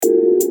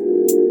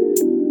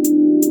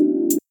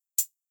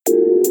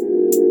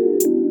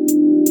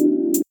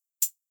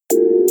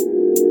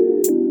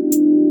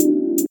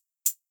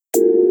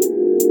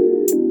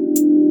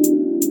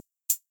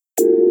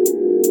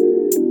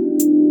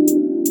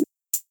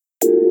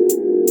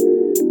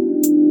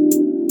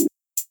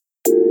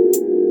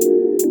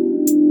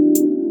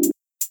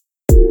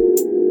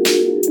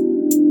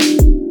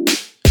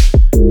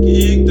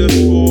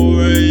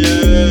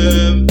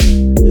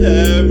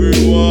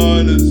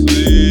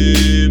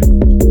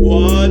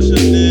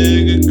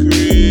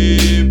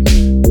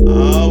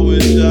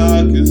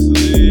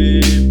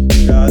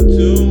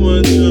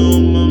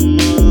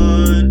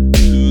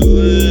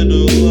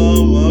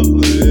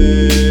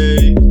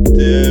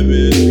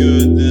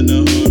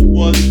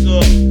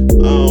up.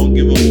 I don't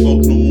give a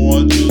fuck no more,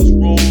 I just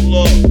roll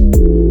up.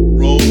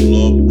 Roll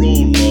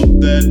up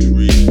that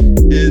tree.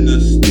 In the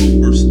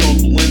stupor,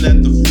 stumbling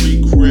at the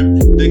free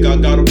crib. Think I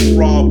got a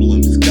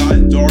problem,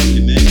 sky's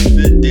darkening.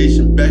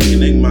 Sedation,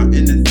 beckoning, my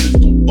innocence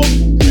don't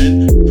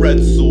buckling.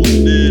 Pretzel,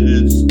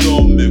 knitted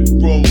stomach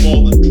from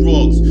all the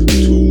drugs.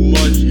 Too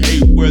much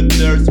hate where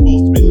there's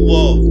supposed to be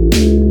love.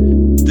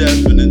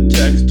 Deafening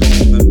text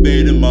tones,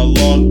 invading my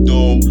locked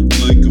dome.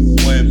 Linking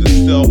flames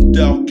and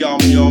self-doubt got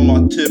me on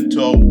my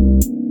tiptoe.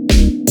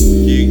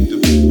 Geek the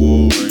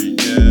 4